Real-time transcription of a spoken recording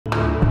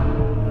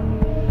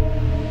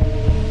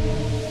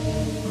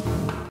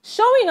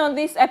Showing on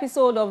this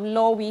episode of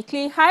Law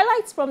Weekly,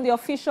 highlights from the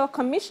official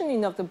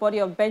commissioning of the Body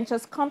of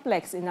Benches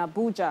complex in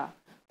Abuja.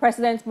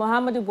 President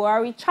Muhammadu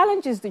Buhari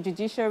challenges the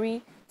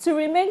judiciary to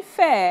remain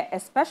fair,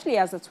 especially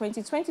as the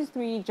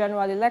 2023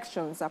 general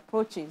elections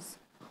approaches.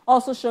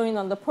 Also showing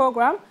on the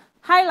program,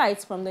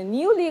 highlights from the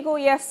new legal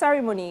year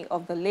ceremony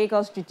of the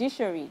Lagos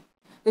judiciary.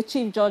 The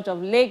Chief Judge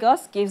of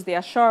Lagos gives the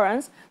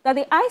assurance that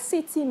the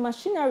ICT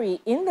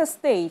machinery in the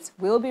state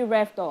will be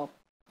revved up.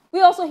 We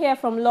also hear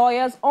from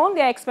lawyers on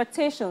their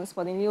expectations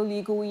for the new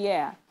legal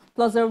year,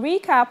 plus a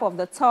recap of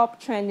the top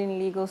trending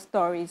legal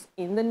stories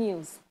in the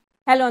news.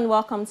 Hello and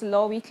welcome to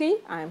Law Weekly.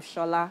 I'm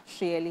Shola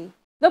Shieli.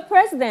 The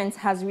President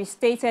has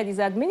restated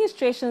his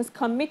administration's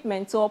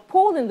commitment to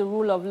upholding the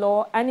rule of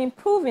law and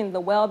improving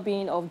the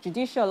well-being of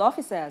judicial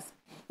officers.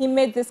 He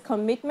made this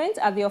commitment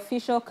at the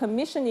official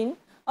commissioning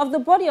of the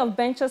Body of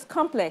Benches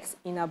complex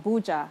in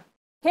Abuja.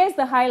 Here's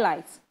the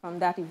highlights from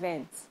that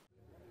event.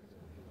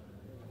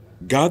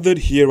 Gathered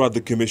here at the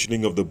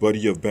commissioning of the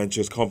Body of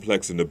Benches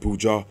complex in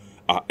Abuja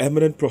are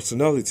eminent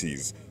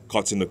personalities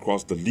cutting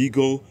across the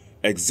legal,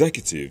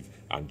 executive,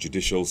 and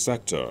judicial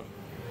sector.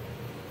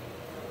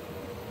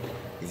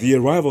 The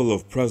arrival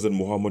of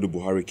President Muhammadu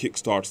Buhari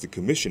kickstarts the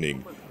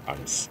commissioning,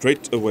 and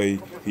straight away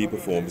he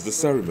performs the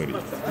ceremony.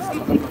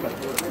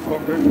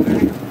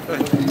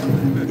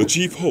 The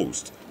chief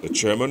host, the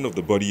chairman of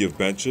the Body of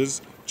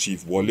Benches,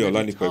 Chief Wale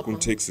Olanipekun,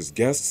 takes his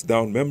guests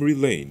down memory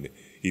lane.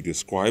 He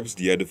describes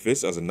the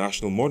edifice as a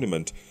national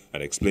monument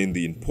and explained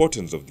the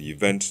importance of the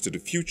event to the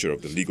future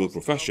of the legal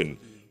profession,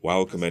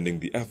 while commending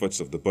the efforts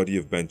of the Body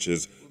of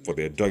Benches for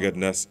their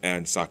doggedness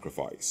and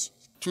sacrifice.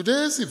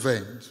 Today's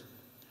event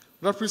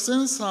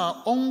represents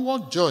our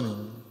onward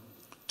journey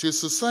to a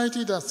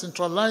society that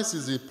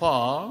centralizes the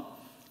power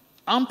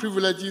and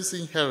privileges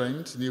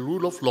inherent in the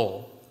rule of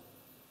law,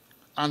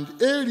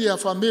 and a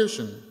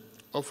reaffirmation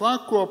of our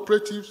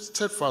cooperative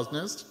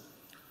steadfastness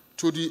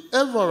to the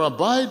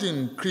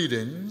ever-abiding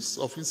credence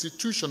of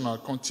institutional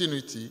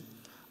continuity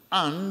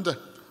and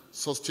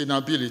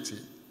sustainability.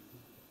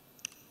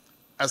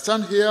 I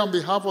stand here on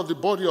behalf of the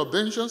Body of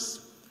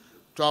Benches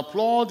to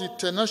applaud the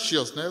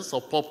tenaciousness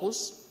of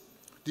purpose,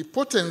 the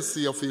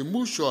potency of a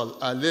mutual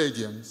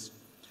allegiance,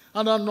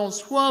 and an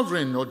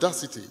unswerving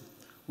audacity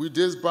which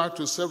dates back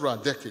to several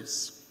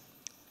decades.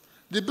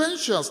 The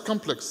Benches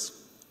complex,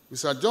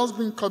 which had just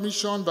been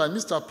commissioned by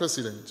Mr.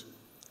 President,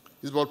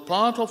 is but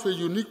part of a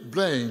unique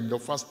blend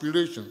of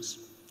aspirations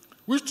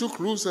which took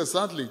root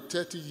exactly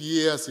 30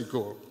 years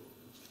ago.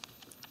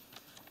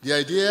 The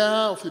idea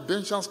of a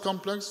Benches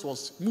complex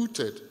was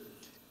mooted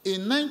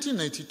in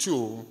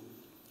 1992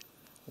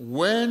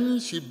 when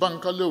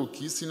Shibankale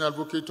Oki, Senior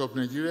Advocate of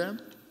Nigeria,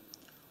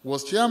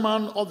 was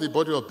chairman of the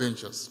Body of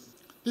Benches.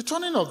 The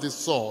turning of the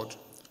sword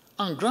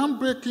and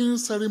groundbreaking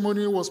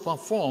ceremony was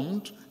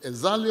performed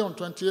exactly on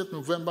 28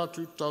 November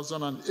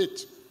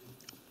 2008.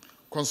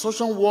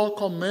 Construction work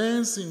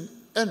commenced in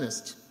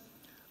earnest,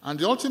 and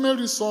the ultimate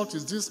result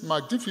is this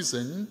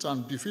magnificent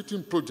and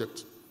befitting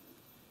project.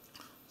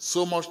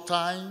 So much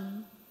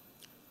time,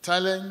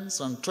 talents,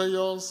 and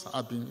treasures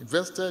have been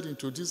invested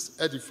into this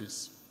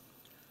edifice.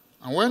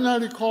 And when I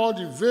recall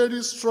the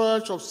very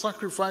stretch of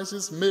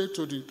sacrifices made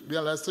to the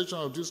realization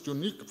of this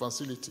unique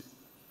facility,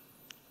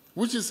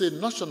 which is a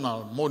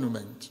national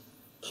monument,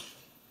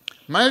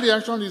 my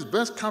reaction is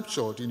best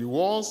captured in the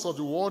words of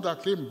the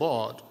world-acclaimed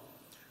bard,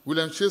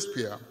 William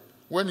Shakespeare,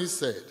 when he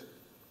said,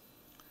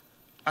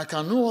 "I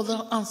can no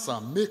other answer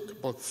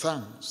make but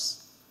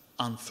thanks,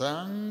 and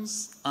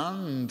thanks,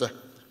 and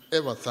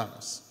ever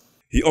thanks."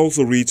 He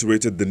also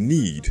reiterated the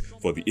need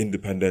for the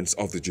independence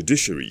of the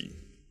judiciary.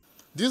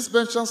 This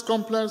Benches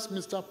complex,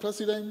 Mr.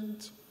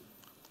 President,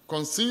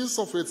 consists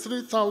of a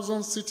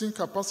 3,000 seating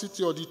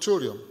capacity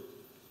auditorium,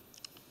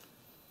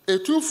 a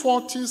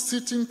 240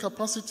 seating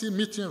capacity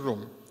meeting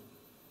room,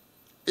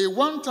 a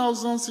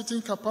 1,000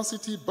 seating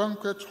capacity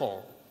banquet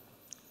hall,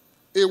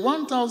 a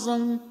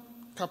 1,000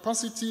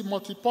 capacity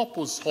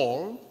multipurpose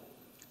hall,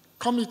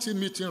 committee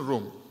meeting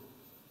room,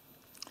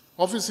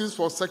 offices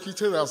for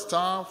secretarial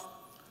staff,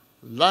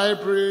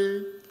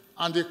 library,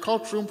 and a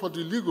courtroom for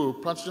the Legal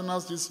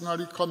Practitioners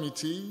Disciplinary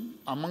Committee,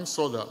 amongst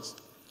others.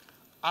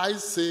 I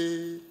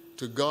say,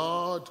 to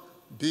God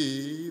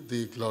be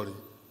the glory.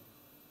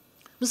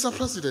 Mr.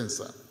 President,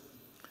 sir,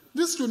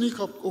 this unique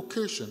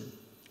occasion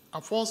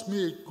affords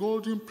me a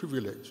golden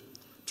privilege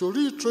to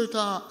reiterate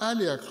our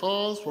earlier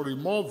calls for a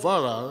more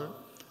virile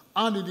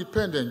and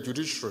independent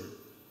judiciary.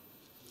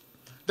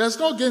 There is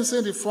no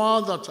gainsaying the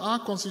fact that our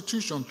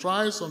Constitution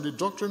thrives on the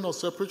doctrine of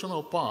separation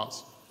of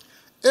powers,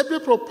 ably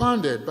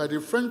propounded by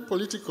the French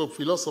political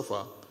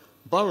philosopher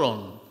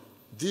Baron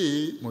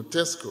de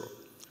Montesquieu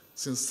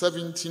since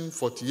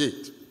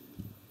 1748.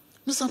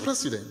 Mr.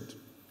 President,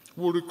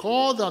 we will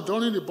recall that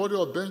during the Body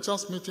of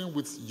Benches meeting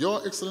with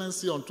Your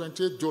Excellency on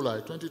 28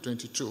 July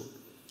 2022,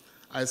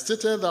 I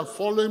stated that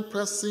following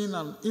pressing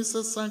and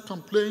incessant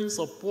complaints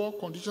of poor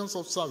conditions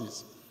of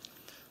service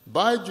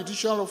by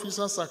judicial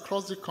officers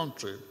across the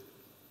country,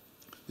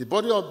 the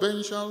Body of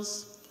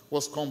Benches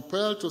was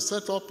compelled to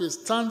set up a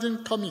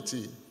standing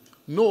committee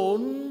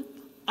known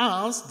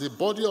as the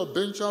body of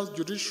benchers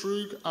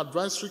Judiciary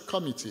Advisory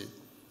Committee.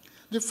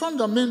 The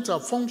fundamental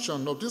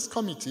function of this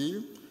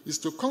committee is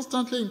to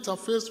constantly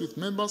interface with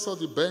members of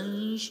the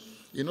bench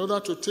in order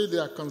to take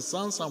their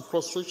concerns and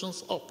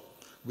frustrations up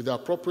with the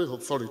appropriate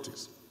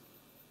authorities.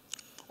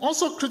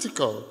 Also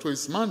critical to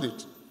its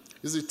mandate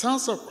is the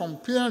task of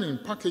comparing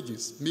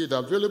packages made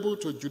available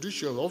to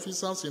judicial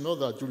officers in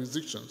other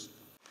jurisdictions.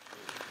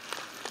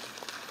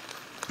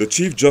 The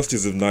Chief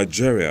Justice of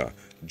Nigeria,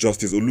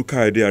 Justice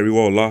Olukaide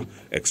Ariwola,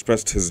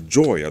 expressed his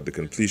joy at the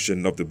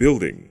completion of the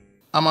building.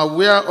 I'm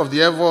aware of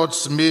the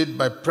efforts made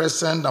by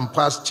present and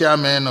past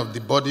chairmen of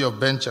the body of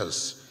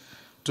benchers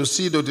to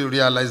see to the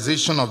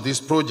realization of this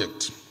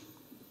project.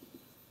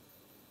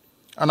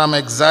 And I'm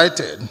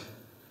excited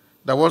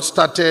that what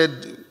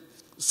started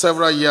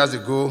several years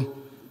ago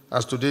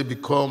has today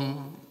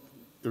become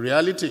a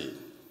reality.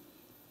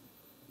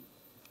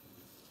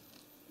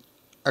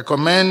 I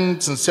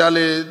commend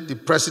sincerely the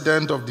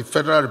President of the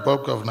Federal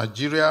Republic of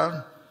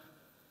Nigeria,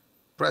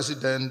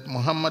 President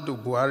Muhammadu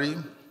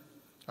Buhari,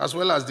 as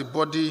well as the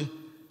body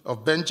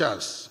of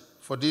benchers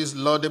for this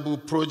laudable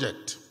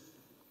project.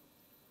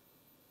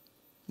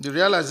 The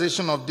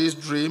realization of this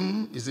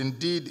dream is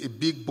indeed a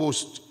big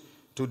boost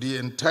to the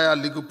entire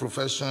legal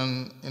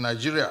profession in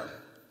Nigeria.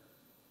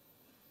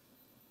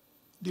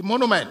 The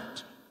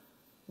monument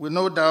will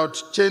no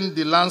doubt change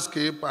the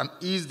landscape and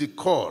ease the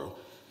call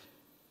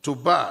to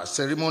bar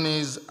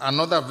ceremonies and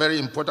other very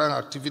important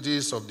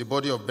activities of the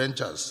body of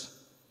benchers,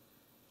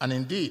 and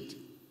indeed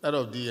that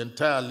of the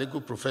entire legal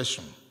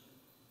profession.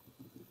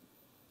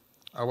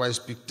 Our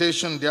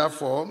expectation,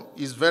 therefore,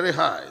 is very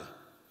high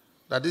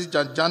that this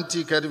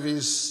gigantic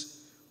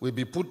edifice will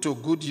be put to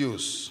good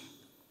use.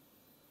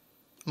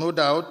 No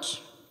doubt,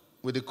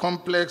 with the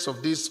complex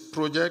of this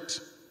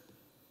project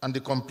and the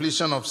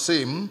completion of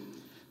same,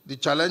 the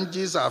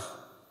challenges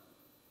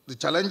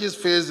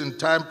faced in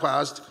time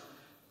past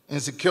in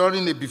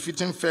securing a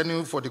befitting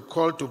venue for the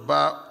call to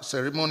bar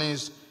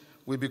ceremonies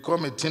will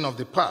become a thing of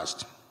the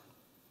past.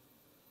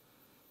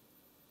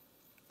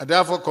 I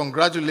therefore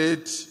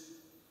congratulate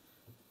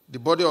the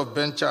body of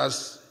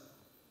benchers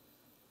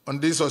on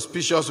this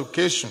auspicious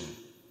occasion,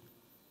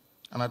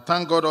 and I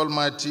thank God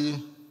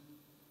Almighty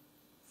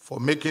for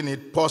making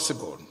it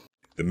possible.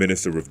 The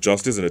Minister of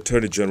Justice and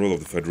Attorney General of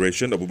the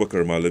Federation,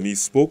 Abubakar Malami,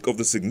 spoke of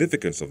the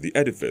significance of the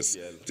edifice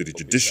to the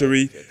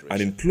judiciary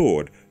and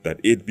implored that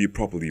it be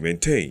properly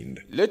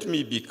maintained. Let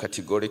me be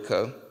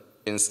categorical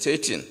in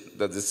stating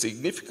that the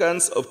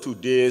significance of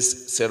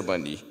today's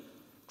ceremony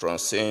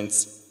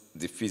transcends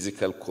the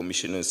physical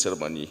commissioning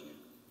ceremony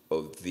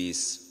of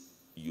this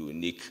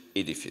unique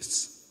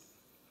edifice.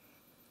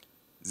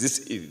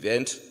 This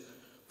event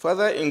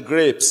further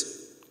engraves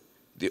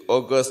the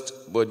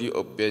august body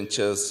of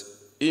benchers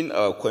in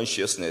our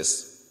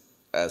consciousness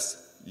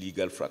as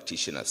legal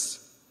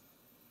practitioners.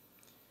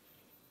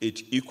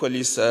 It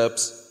equally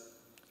serves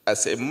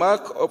as a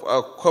mark of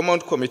our common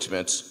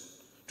commitment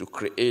to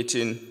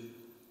creating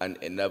an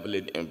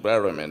enabling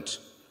environment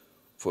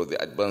for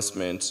the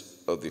advancement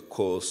of the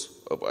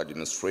cause of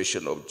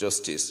administration of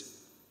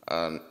justice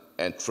and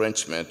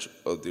entrenchment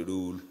of the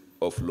rule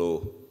of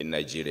law in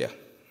Nigeria.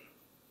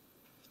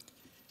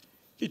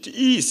 It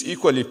is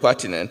equally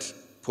pertinent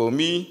for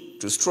me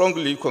to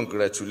strongly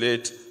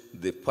congratulate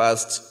the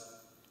past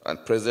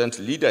and present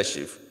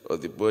leadership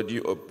of the body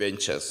of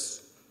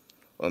benchers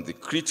on the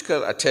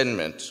critical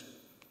attainment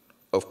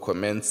of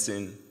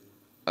commencing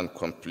and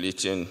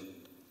completing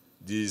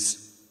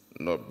this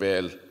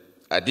noble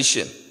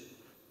addition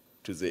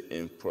to the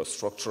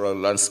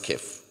infrastructural landscape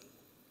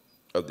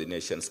of the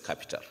nation's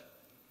capital.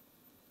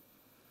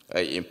 I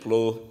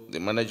implore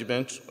the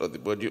management of the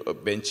body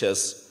of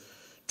benchers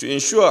to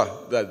ensure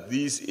that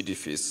this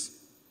edifice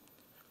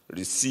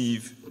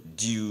receive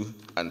due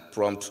and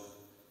prompt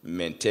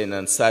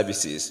maintenance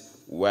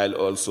services while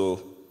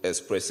also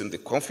expressing the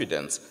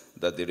confidence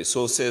that the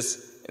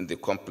resources in the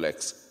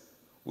complex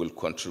will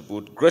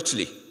contribute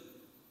greatly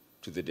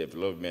to the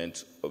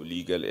development of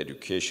legal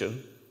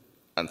education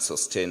and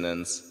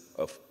sustenance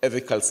of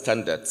ethical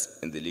standards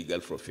in the legal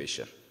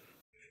profession.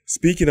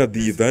 Speaking at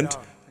the event,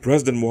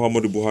 President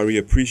Muhammadu Buhari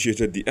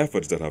appreciated the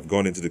efforts that have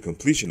gone into the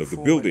completion of the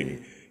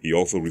building. He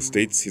also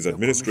restates his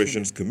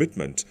administration's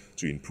commitment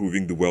to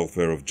improving the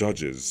welfare of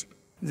judges.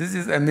 This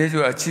is a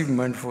major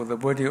achievement for the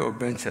body of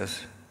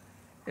benchers,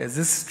 as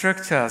this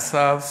structure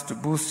serves to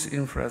boost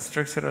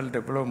infrastructural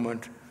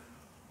development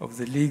of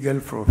the legal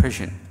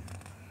profession.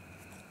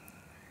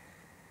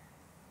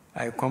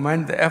 I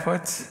commend the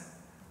efforts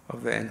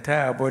of the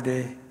entire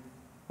body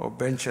of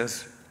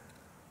benchers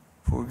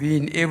for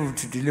being able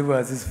to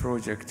deliver this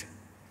project,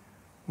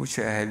 which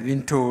I have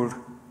been told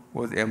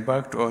was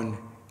embarked on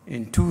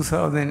in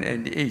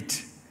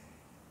 2008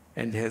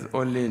 and has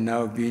only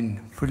now been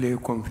fully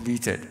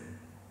completed.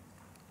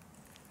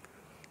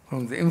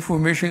 From the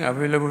information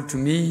available to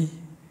me,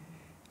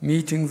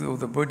 meetings of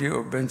the body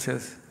of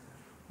benchers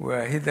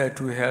were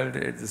hitherto held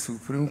at the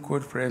Supreme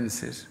Court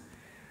premises,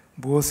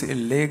 both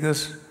in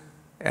Lagos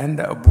and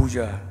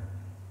Abuja.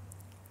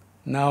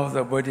 Now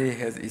the body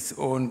has its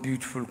own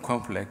beautiful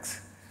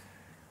complex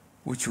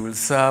which will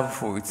serve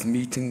for its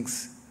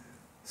meetings,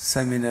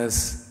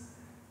 seminars,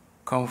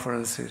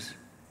 conferences,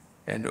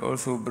 and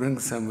also bring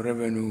some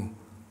revenue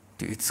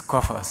to its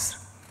coffers.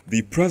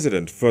 The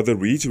president further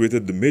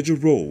reiterated the major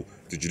role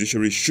the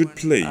judiciary should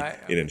play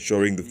in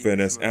ensuring the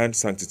fairness and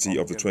sanctity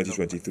of the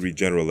 2023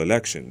 general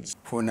elections.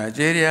 For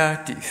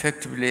Nigeria to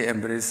effectively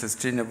embrace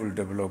sustainable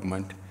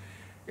development,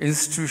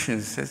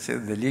 institutions such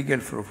as the legal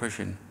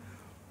profession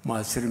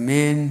must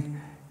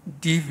remain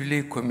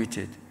deeply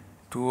committed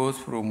towards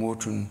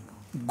promoting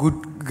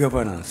good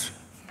governance.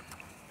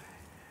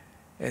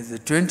 As the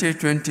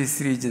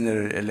 2023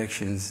 general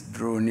elections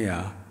draw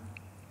near,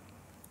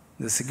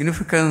 the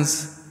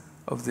significance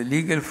of the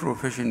legal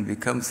profession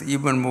becomes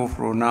even more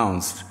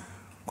pronounced,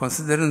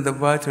 considering the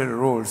vital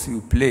roles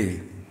you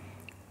play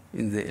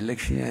in the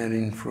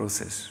electioneering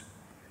process,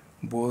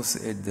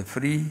 both at the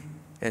pre-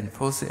 and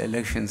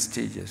post-election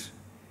stages.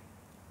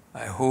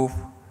 I hope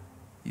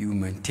you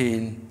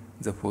maintain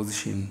the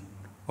position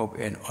of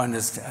an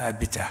honest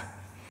arbiter.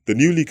 The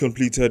newly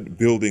completed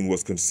building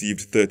was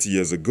conceived 30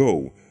 years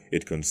ago.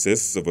 It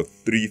consists of a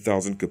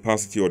 3,000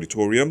 capacity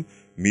auditorium,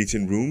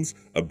 meeting rooms,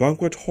 a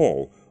banquet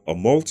hall, a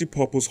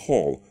multi-purpose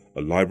hall,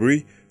 a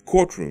library,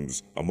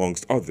 courtrooms,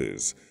 amongst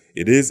others.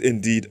 It is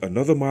indeed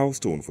another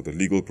milestone for the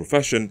legal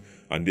profession,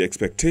 and the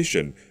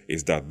expectation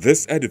is that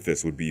this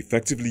edifice would be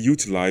effectively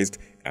utilized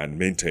and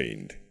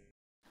maintained.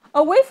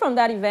 Away from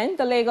that event,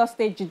 the Lagos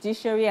State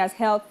Judiciary has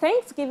held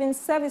Thanksgiving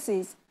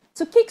services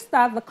to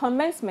kickstart the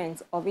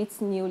commencement of its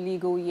new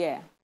legal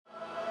year.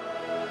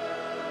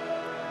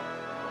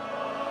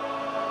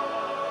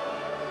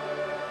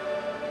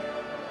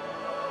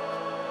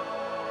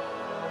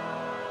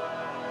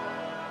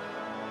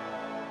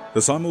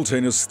 The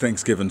simultaneous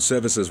Thanksgiving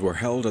services were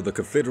held at the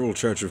Cathedral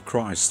Church of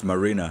Christ,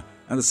 Marina,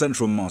 and the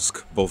Central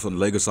Mosque, both on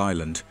Lagos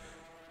Island.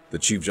 The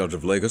Chief Judge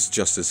of Lagos,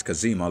 Justice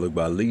Kazim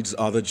Alugba, leads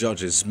other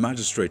judges,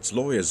 magistrates,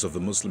 lawyers of the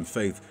Muslim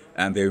faith,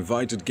 and their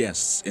invited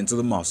guests into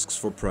the mosques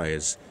for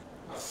prayers.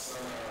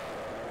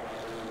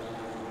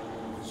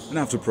 And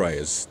after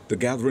prayers, the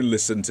gathering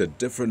listened to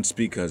different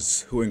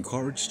speakers who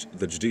encouraged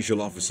the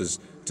judicial officers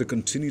to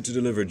continue to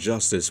deliver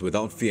justice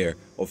without fear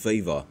or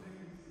favor.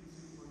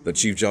 The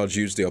Chief Judge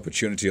used the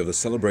opportunity of the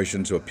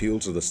celebration to appeal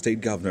to the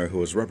State Governor, who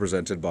was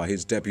represented by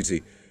his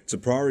deputy, to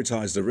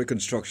prioritize the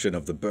reconstruction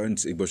of the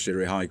burnt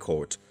Igboshere High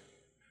Court.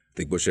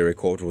 The Igboshere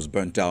Court was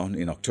burnt down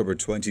in October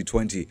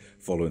 2020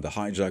 following the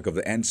hijack of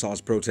the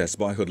NSAS protest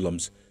by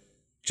hoodlums.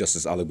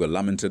 Justice Alugba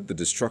lamented the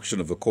destruction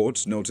of the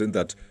court, noting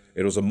that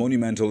it was a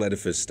monumental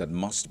edifice that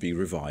must be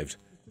revived.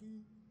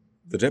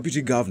 The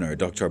Deputy Governor,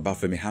 Dr.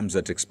 Bafemi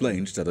Hamzat,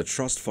 explained that a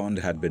trust fund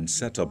had been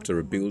set up to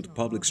rebuild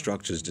public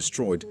structures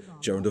destroyed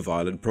during the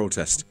violent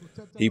protest.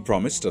 He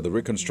promised that the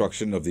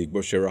reconstruction of the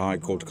Igboshere High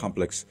Court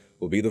complex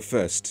will be the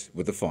first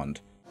with the fund.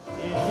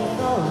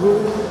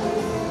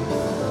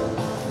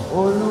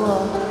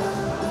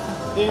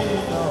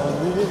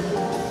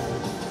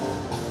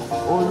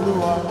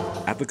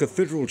 At the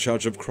Cathedral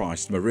Church of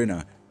Christ,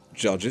 Marina,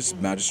 judges,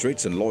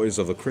 magistrates, and lawyers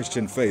of the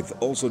Christian faith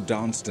also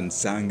danced and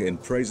sang in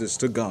praises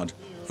to God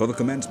for the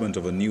commencement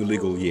of a new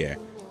legal year.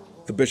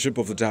 The Bishop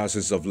of the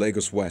Diocese of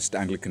Lagos West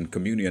Anglican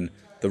Communion,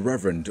 the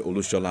Reverend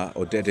Olushola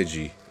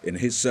Odedeji, in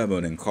his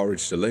sermon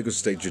encouraged the Lagos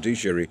State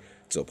Judiciary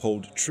to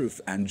uphold truth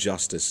and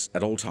justice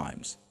at all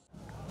times.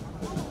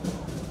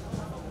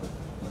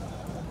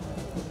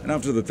 And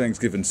after the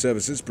Thanksgiving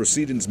services,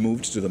 proceedings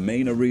moved to the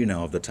main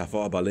arena of the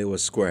Tafawa Balewa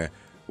Square,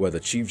 where the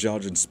Chief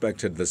Judge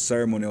inspected the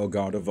ceremonial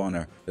guard of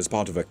honor as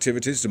part of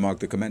activities to mark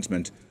the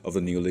commencement of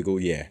the new legal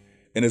year.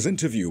 In his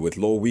interview with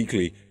Law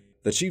Weekly,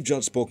 the Chief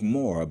Judge spoke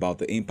more about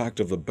the impact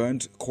of the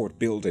burnt court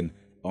building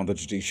on the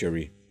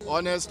judiciary.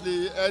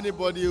 Honestly,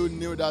 anybody who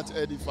knew that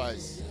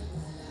edifice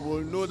will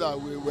know that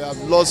we have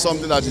lost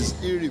something that is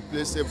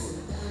irreplaceable.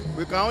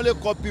 We can only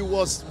copy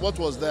what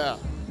was there.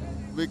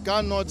 We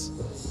cannot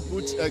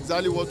put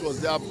exactly what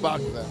was there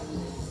back there.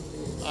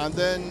 And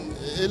then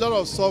a lot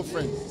of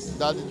suffering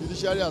that the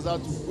judiciary has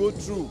had to go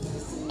through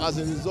as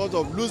a result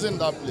of losing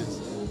that place.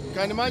 You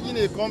can imagine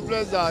a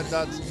complex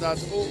that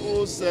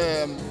owes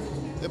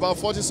about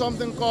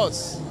 40-something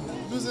costs,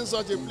 losing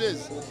such a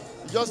place.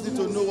 You just need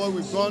to know what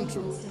we've gone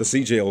through. The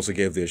CJ also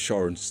gave the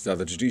assurance that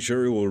the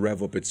judiciary will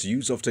rev up its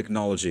use of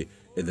technology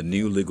in the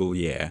new legal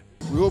year.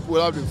 We hope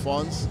we'll have the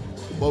funds,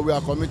 but we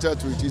are committed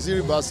to it. It's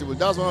irreversible.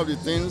 That's one of the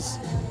things,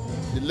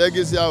 the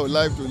legacy I would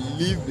like to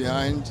leave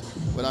behind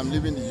when I'm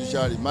leaving the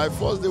judiciary. My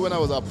first day when I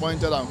was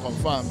appointed and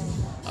confirmed,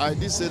 I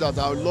did say that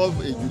I would love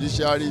a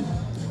judiciary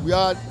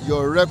where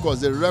your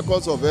records, the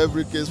records of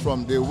every case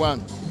from day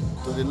one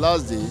to the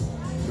last day,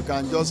 you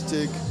can just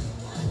take,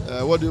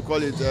 what do you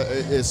call it,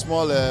 a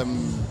small, like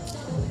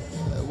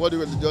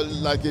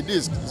a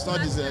disk. It's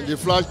not this, the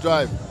flash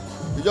drive.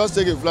 You just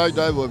take a flash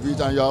drive of it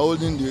and you are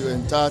holding the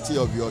entirety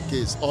of your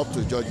case up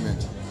to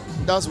judgment.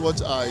 That's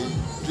what I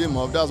dream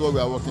of. That's what we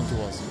are working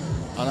towards.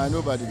 And I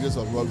know by the grace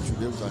of God we should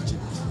be able to achieve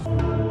it.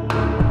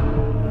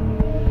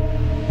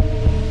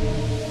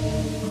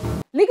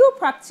 Legal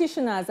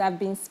practitioners have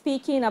been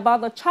speaking about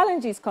the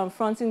challenges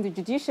confronting the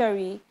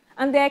judiciary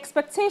and their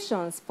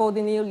expectations for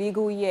the new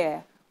legal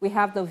year. We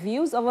have the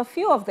views of a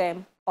few of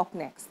them up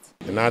next.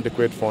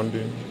 Inadequate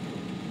funding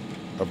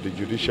of the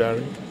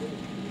judiciary,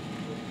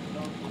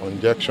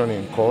 congestion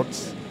in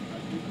courts,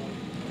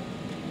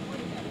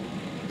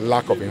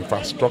 lack of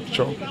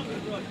infrastructure.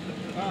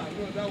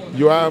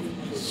 You have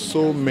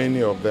so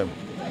many of them.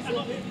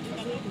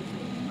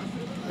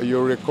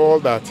 You recall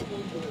that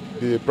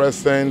the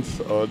president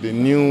or the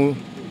new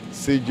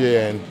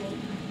CJN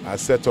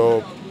has set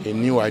up a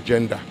new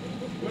agenda.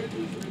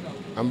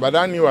 And by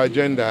that new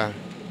agenda,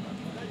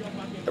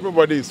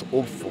 everybody is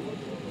hopeful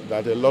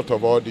that a lot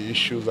of all the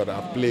issues that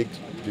have plagued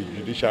the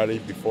judiciary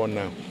before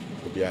now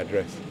will be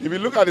addressed. If you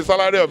look at the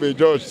salary of a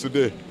judge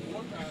today,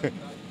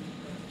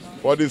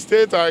 for the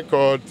state high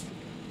court,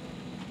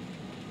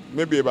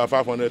 maybe about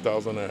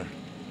 500,000 naira.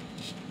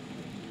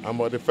 And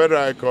for the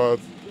federal high court,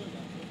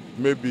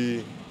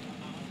 maybe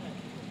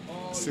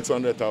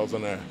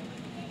 600,000 naira.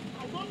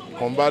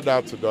 Convert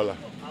that to dollar,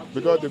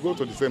 because they go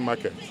to the same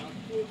market.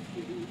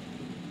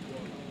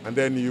 And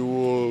then you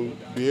will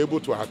be able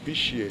to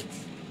appreciate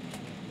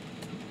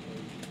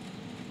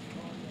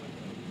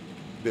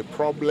the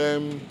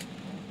problem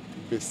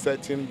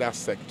besetting that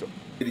sector.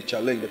 The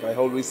challenge that I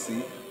always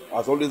see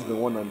has always been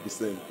one and the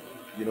same.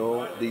 You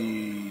know,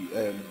 the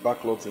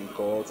backlogs in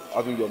court,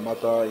 having your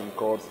matter in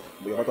court,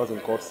 your matters in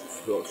court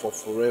for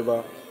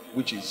forever,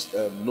 which is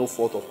no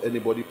fault of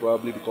anybody,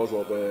 probably because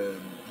of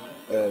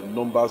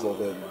numbers of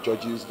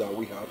judges that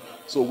we have.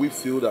 So we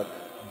feel that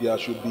there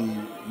should be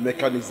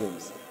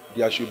mechanisms.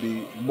 There should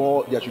be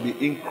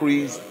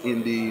increase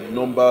in the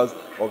numbers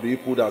of the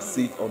people that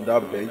sit on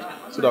that bench,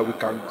 so that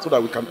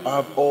we can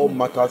have all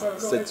matters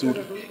settled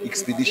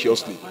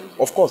expeditiously.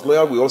 Of course,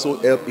 lawyers will also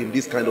help in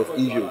this kind of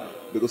issue,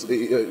 because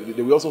they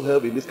will also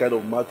help in this kind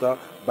of matter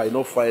by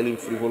not filing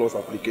frivolous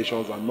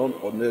applications and not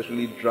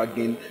unnecessarily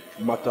dragging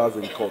matters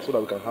in court, so that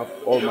we can have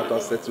all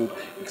matters settled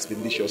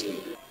expeditiously.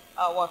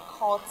 Our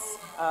courts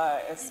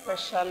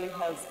especially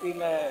has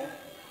been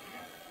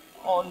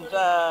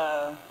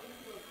under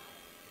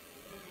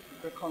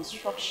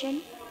reconstruction,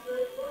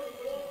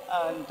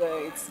 and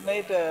it's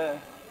made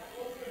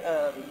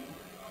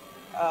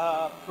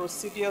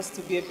procedures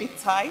to be a bit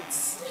tight,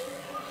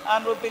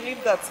 and we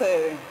believe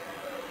that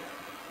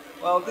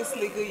well, this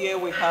legal year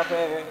we have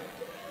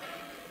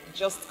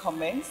just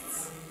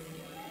commenced,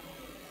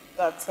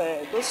 that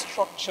those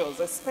structures,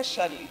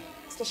 especially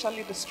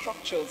the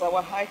structures,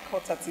 our high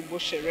court at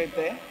Abuja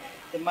there,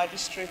 the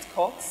magistrate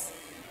courts,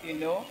 you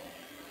know,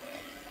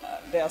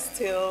 they are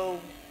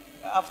still,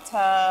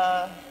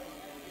 after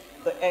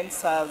the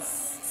NSAS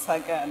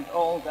saga and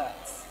all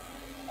that.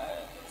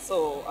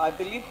 So I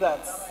believe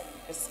that,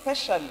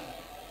 especially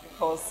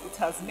because it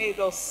has made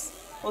us,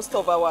 most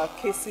of our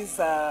cases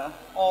are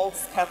all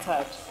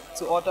scattered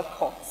to other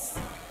courts.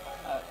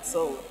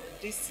 So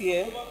this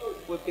year,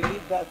 we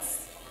believe that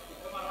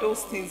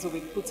those things will be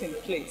put in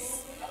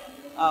place.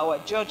 Our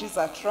judges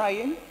are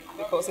trying,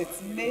 because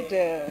it's made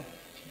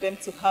them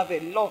to have a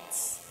lot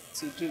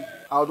to do.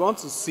 I would want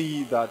to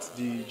see that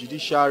the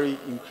judiciary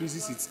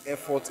increases its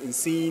effort in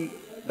seeing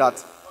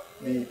that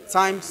the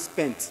time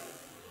spent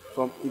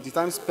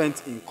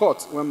in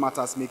court when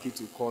matters make it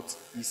to court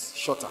is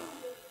shorter.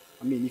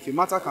 I mean, if a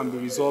matter can be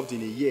resolved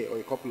in a year or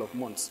a couple of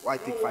months, why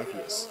take 5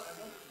 years?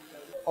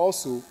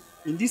 Also,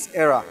 in this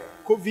era,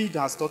 COVID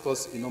has taught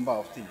us a number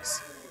of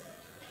things.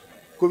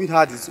 COVID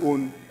had its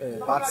own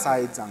bad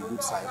sides and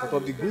good sides. But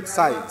of the good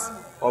sides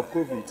of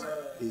COVID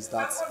is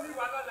that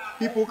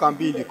people can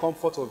be in the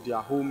comfort of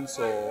their homes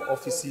or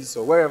offices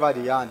or wherever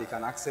they are, and they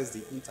can access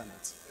the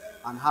internet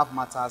and have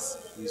matters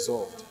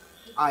resolved.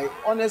 I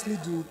honestly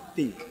do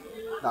think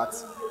that,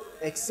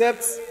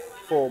 except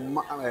for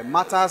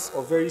matters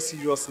of very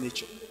serious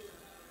nature,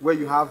 where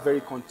you have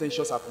very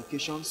contentious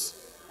applications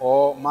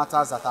or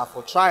matters that are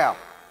for trial,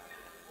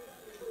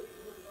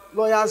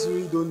 lawyers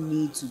really don't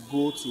need to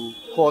go to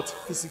court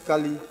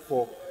physically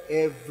for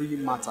every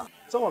matter.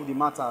 Some of the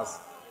matters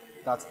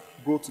that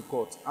go to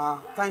court are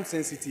time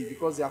sensitive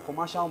because they are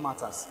commercial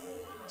matters.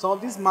 Some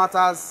of these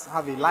matters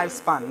have a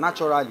lifespan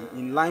naturally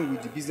in line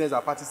with the business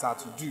that parties are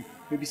to do,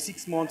 maybe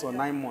 6 months or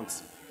 9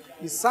 months.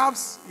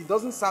 It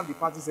doesn't serve the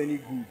parties any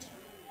good.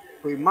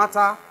 For a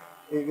matter,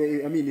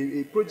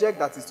 a project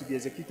that is to be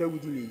executed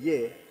within a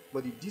year,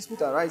 but the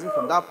dispute arising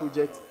from that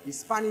project is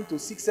spanning to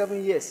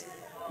 6-7 years.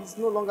 It's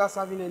no longer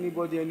serving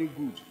anybody any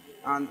good.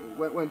 And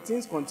when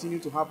things continue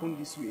to happen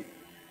this way,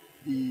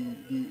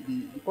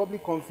 the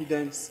public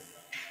confidence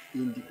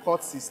in the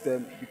court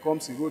system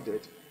becomes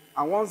eroded.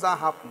 And once that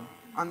happens,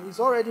 and it's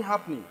already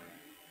happening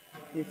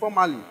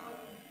informally,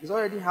 it's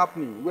already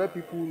happening where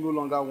people no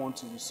longer want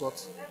to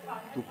resort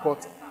to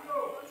court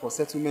for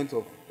settlement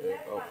of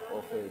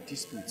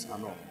disputes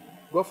and all.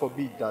 God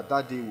forbid that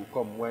day will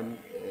come when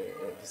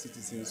the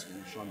citizens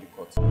will shun the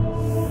court.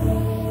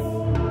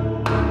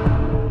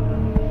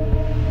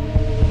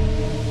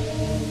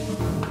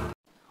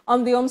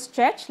 On the home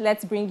stretch,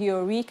 let's bring you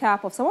a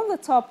recap of some of the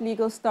top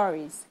legal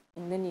stories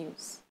in the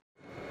news.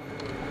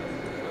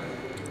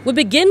 We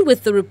begin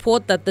with the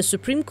report that the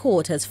Supreme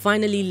Court has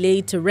finally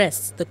laid to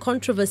rest the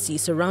controversy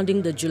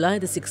surrounding the July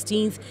the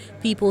 16th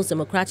People's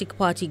Democratic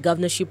Party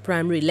governorship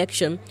primary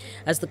election,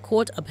 as the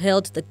court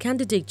upheld the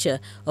candidature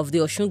of the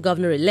Osun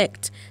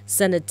governor-elect,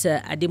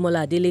 Senator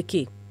Ademola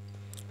Adeleke.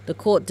 The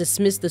court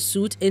dismissed the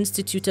suit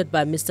instituted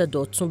by Mr.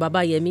 Dotun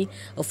Babayemi,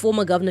 a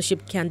former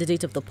governorship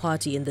candidate of the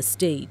party in the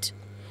state.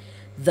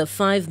 The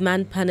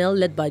five-man panel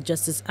led by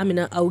Justice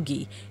Amina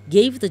Augi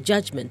gave the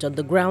judgment on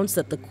the grounds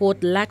that the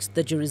court lacked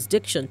the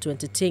jurisdiction to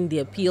entertain the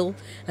appeal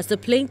as the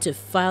plaintiff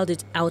filed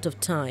it out of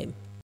time.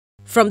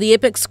 From the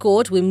Apex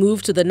Court, we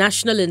move to the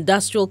National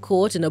Industrial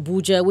Court in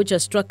Abuja, which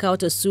has struck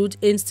out a suit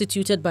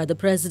instituted by the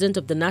president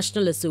of the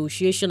National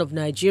Association of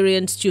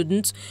Nigerian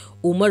Students,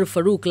 Umar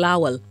Farouk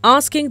Lawal,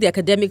 asking the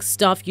Academic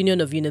Staff Union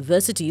of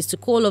Universities to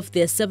call off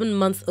their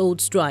 7-month-old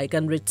strike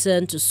and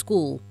return to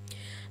school.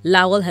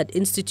 Lawal had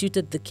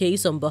instituted the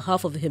case on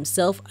behalf of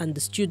himself and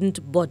the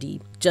student body.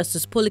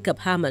 Justice Polycarp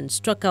Hammond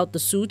struck out the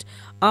suit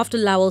after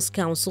Lawal's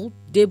counsel,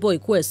 Debo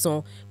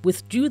Ikweson,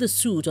 withdrew the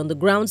suit on the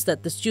grounds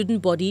that the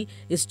student body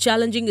is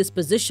challenging his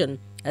position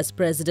as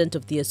president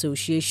of the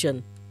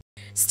association.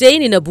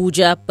 Staying in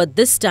Abuja, but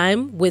this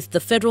time with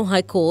the Federal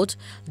High Court,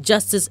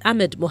 Justice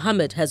Ahmed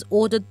Mohammed has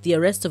ordered the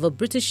arrest of a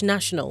British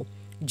national,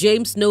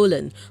 James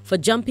Nolan, for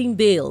jumping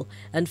bail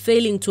and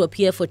failing to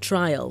appear for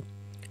trial.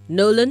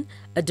 Nolan,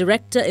 a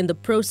director in the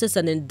Process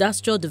and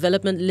Industrial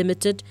Development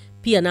Limited,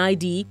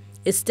 P&ID,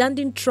 is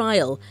standing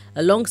trial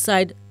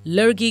alongside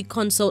Lurgi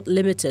Consult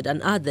Limited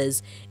and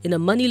others in a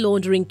money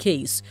laundering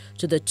case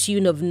to the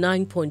tune of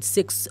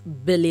 $9.6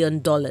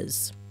 billion.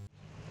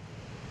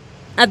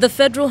 At the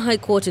Federal High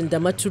Court in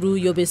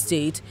Damaturu, Yobe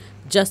State,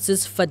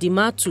 Justice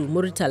Fadimatu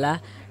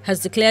Muritala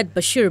has declared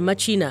Bashir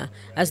Machina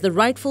as the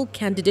rightful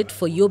candidate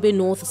for Yobe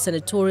North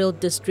Senatorial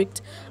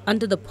District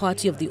under the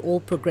party of the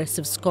All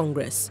Progressives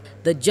Congress.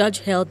 The judge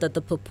held that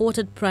the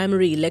purported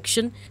primary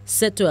election,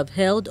 set to have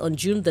held on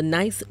June the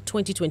 9th,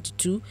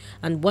 2022,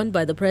 and won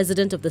by the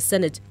President of the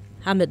Senate,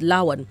 Hamid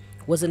Lawan,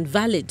 was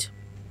invalid.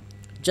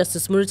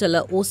 Justice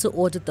Muritala also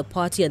ordered the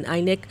party and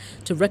INEC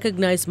to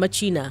recognize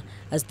Machina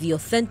as the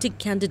authentic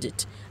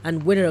candidate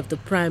and winner of the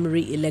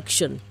primary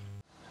election.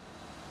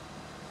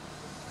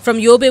 From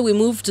Yobe, we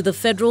move to the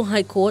Federal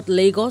High Court,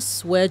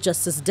 Lagos, where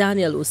Justice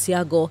Daniel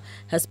Osiago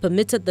has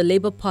permitted the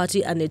Labour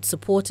Party and its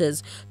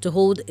supporters to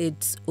hold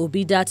its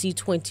Obidati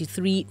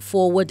 23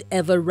 Forward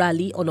Ever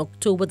rally on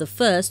October the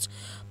 1st,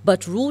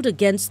 but ruled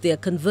against their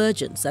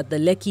convergence at the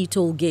Lekki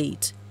toll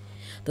gate.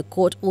 The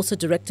court also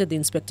directed the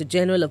Inspector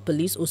General of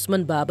Police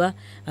Usman Baba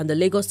and the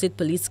Lagos State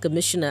Police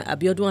Commissioner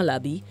Abiodun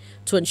Alabi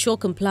to ensure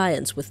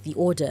compliance with the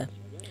order.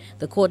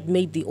 The court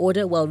made the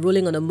order while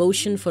ruling on a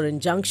motion for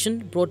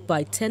injunction brought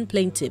by 10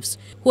 plaintiffs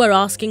who are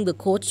asking the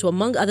court to,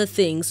 among other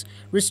things,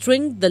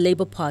 restrain the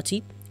Labour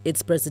Party,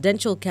 its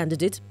presidential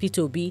candidate,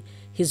 Peter Obi,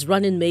 his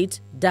running mate,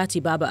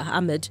 Dati Baba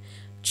Ahmed,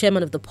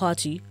 chairman of the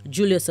party,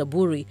 Julius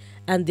Aburi,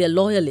 and their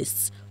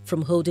loyalists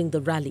from holding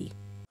the rally.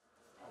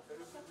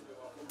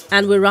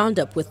 And we round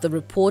up with the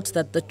report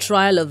that the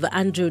trial of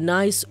Andrew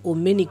Nice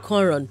Omini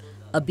Koron,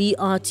 a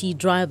BRT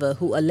driver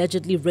who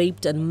allegedly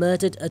raped and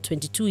murdered a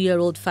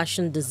 22-year-old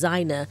fashion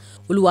designer,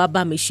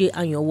 Oluwabamiche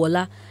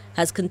Anyowola,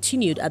 has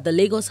continued at the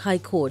Lagos High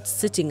Court,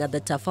 sitting at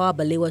the Tafawa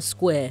Balewa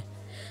Square.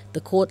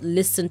 The court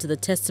listened to the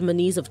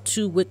testimonies of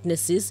 2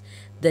 witnesses,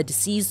 the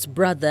deceased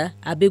brother,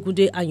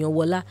 Abegunde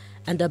Anyowola,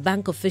 and a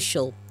bank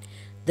official.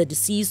 The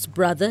deceased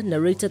brother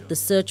narrated the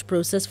search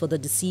process for the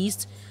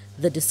deceased,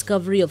 the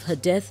discovery of her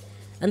death,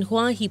 and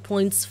why he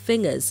points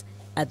fingers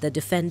at the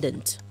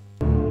defendant.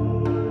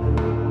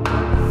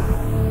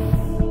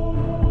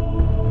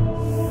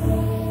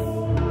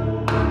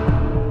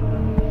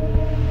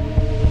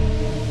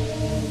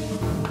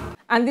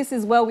 And this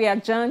is where we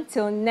adjourn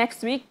till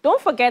next week.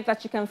 Don't forget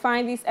that you can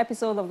find this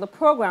episode of the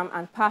program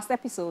and past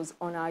episodes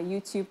on our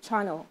YouTube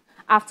channel.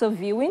 After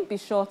viewing, be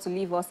sure to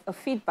leave us a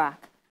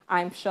feedback.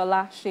 I'm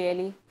Shola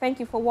Shayeli.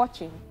 Thank you for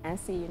watching and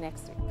see you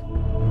next week.